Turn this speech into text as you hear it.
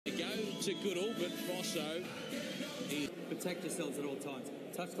to Goodall, but Fosso. Protect yourselves at all times.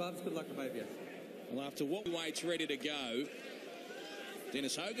 Touch gloves, good luck, baby. Well, after what weight's ready to go,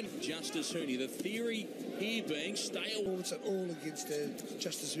 Dennis Hogan, Justice Hooney. The theory here being stay away. It's all against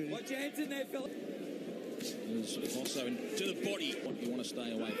Justice Hooney. Watch your hands in there, fella. There's Fosso to the body. What you want to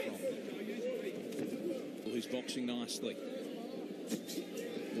stay away from. Who's boxing nicely. Watch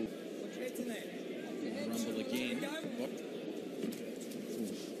your hands in there. Rumble again.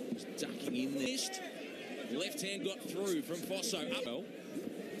 He's ducking in there. Left hand got through from Fosso.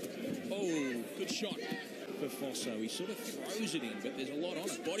 Oh, good shot for Fosso. He sort of throws it in, but there's a lot on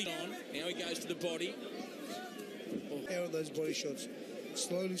it. Body on. Now he goes to the body. How are those body shots?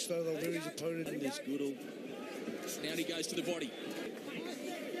 Slowly, they'll bury his opponent. And there's Goodall. Now he goes to the body.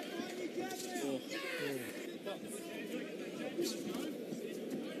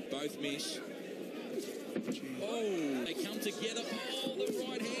 Both miss. Oh, they come together. Oh, the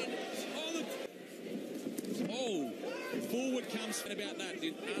right hand. Oh, forward comes about that.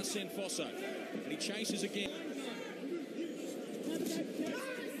 Arsene Fosso. And he chases again.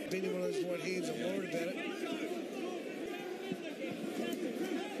 Any one of those white hands, I'm worried about it.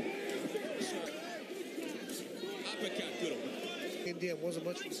 Uppercut, Goodall. And down wasn't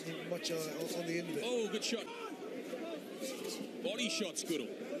much on the end of it. Oh, good shot. Body shots, Goodall.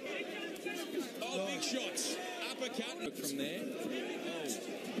 Oh, nice. Big shots. Uppercut from there.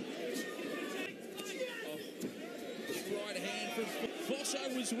 Right hand from Fosso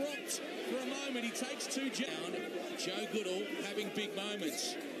was rocked for a moment. He takes two down. Joe Goodall having big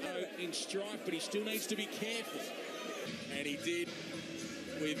moments in strife, but he still needs to be careful. And he did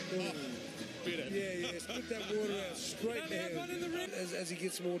with bit of. Yeah, spit that water out straight down as he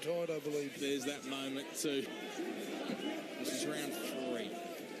gets more tired, I believe. There's that moment too. This is round 3.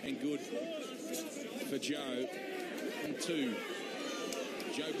 And good for Joe. And 2.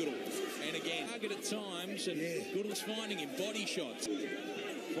 Joe Goodall. And again, target at times, and Goodall's finding him. Body shots.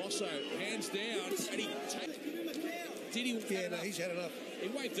 Fosso, hands down, and he takes. Did he? Yeah, no, he's had enough. He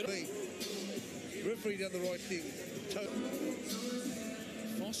waved it off. Referee done the right thing.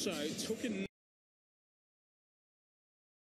 Fosso took a